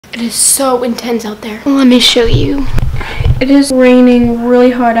It is so intense out there. Let me show you. It is raining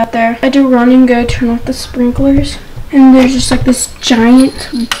really hard out there. I had to run and go turn off the sprinklers. And there's just like this giant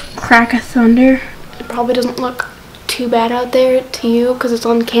crack of thunder. It probably doesn't look too bad out there to you because it's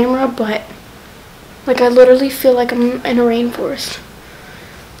on camera, but like I literally feel like I'm in a rainforest.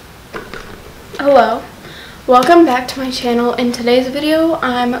 Hello, welcome back to my channel. In today's video,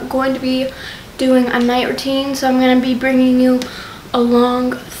 I'm going to be doing a night routine, so I'm going to be bringing you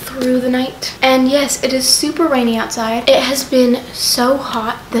along through the night. And yes, it is super rainy outside. It has been so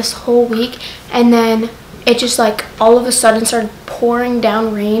hot this whole week, and then it just like all of a sudden started pouring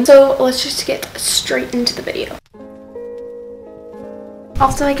down rain. So let's just get straight into the video.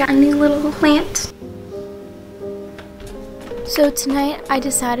 Also, I got a new little plant. So tonight I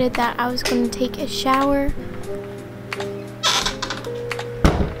decided that I was going to take a shower.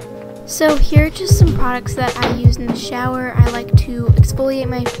 So here are just some products that I use in the shower. I like to exfoliate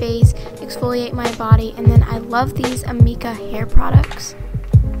my face, exfoliate my body, and then I love these Amika hair products.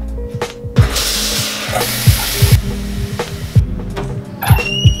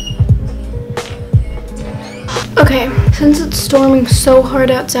 Okay, since it's storming so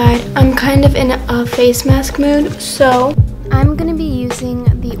hard outside, I'm kind of in a face mask mood, so I'm going to be using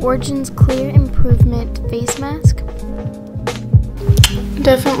the Origins Clear Improvement face mask.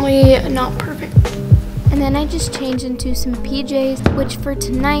 Definitely not perfect. And then I just changed into some PJs, which for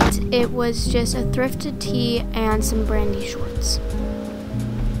tonight, it was just a thrifted tee and some brandy shorts.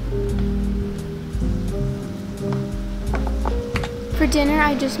 For dinner,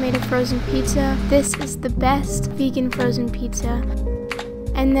 I just made a frozen pizza. This is the best vegan frozen pizza.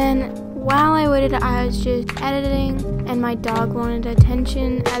 And then while I waited, I was just editing, and my dog wanted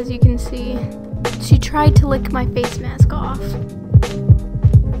attention, as you can see. She tried to lick my face mask off.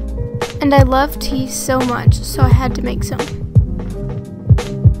 And I love tea so much, so I had to make some.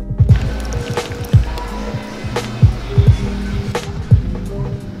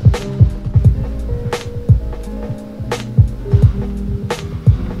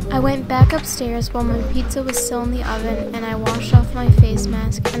 I went back upstairs while my pizza was still in the oven, and I washed off my face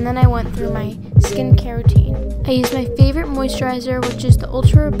mask, and then I went through my skincare routine. I used my favorite moisturizer, which is the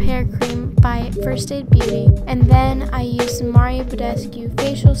Ultra Repair Cream by First Aid Beauty, and then I used some Mario Badescu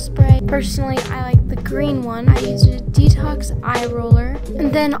facial spray. Personally, I like the green one. I used a detox eye roller,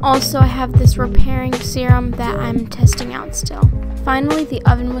 and then also I have this repairing serum that I'm testing out still. Finally, the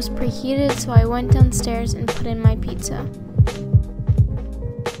oven was preheated, so I went downstairs and put in my pizza.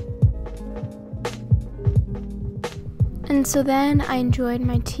 And so then I enjoyed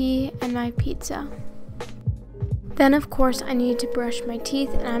my tea and my pizza. Then of course I needed to brush my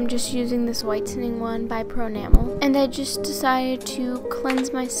teeth, and I'm just using this whitening one by Pronamel. And I just decided to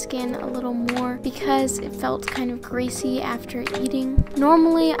cleanse my skin a little more because it felt kind of greasy after eating.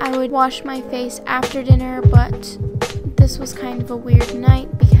 Normally I would wash my face after dinner, but this was kind of a weird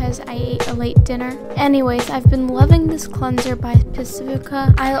night because I ate a late dinner. Anyways, I've been loving this cleanser by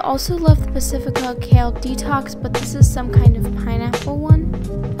Pacifica. I also love the Pacifica Kale Detox, but this is some kind of pineapple one.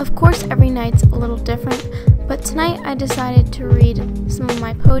 Of course, every night's a little different, but tonight I decided to read some of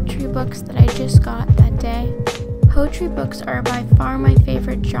my poetry books that I just got that day. Poetry books are by far my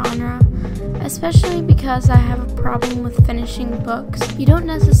favorite genre, especially because I have a problem with finishing books. You don't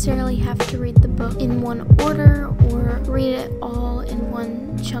necessarily have to read the book in one order or read it all in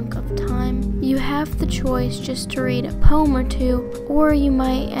one chunk of time. You have the choice just to read a poem or two, or you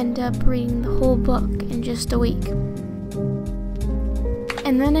might end up reading the whole book in just a week.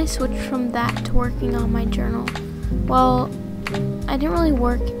 And then I switched from that to working on my journal. Well, I didn't really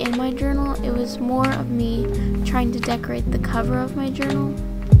work in my journal, it was more of me trying to decorate the cover of my journal.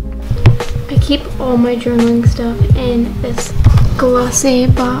 I keep all my journaling stuff in this glossy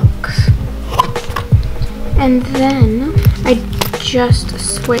box. And then I just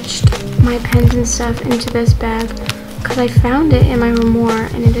switched my pens and stuff into this bag because I found it in my Memoir,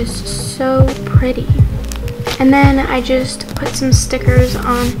 and it is so pretty. And then I just put some stickers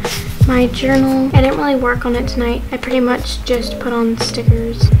on my journal. I didn't really work on it tonight. I pretty much just put on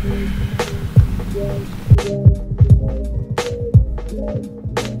stickers.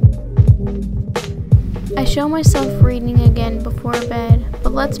 I show myself reading again before bed,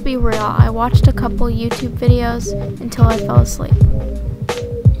 but let's be real, I watched a couple YouTube videos until I fell asleep.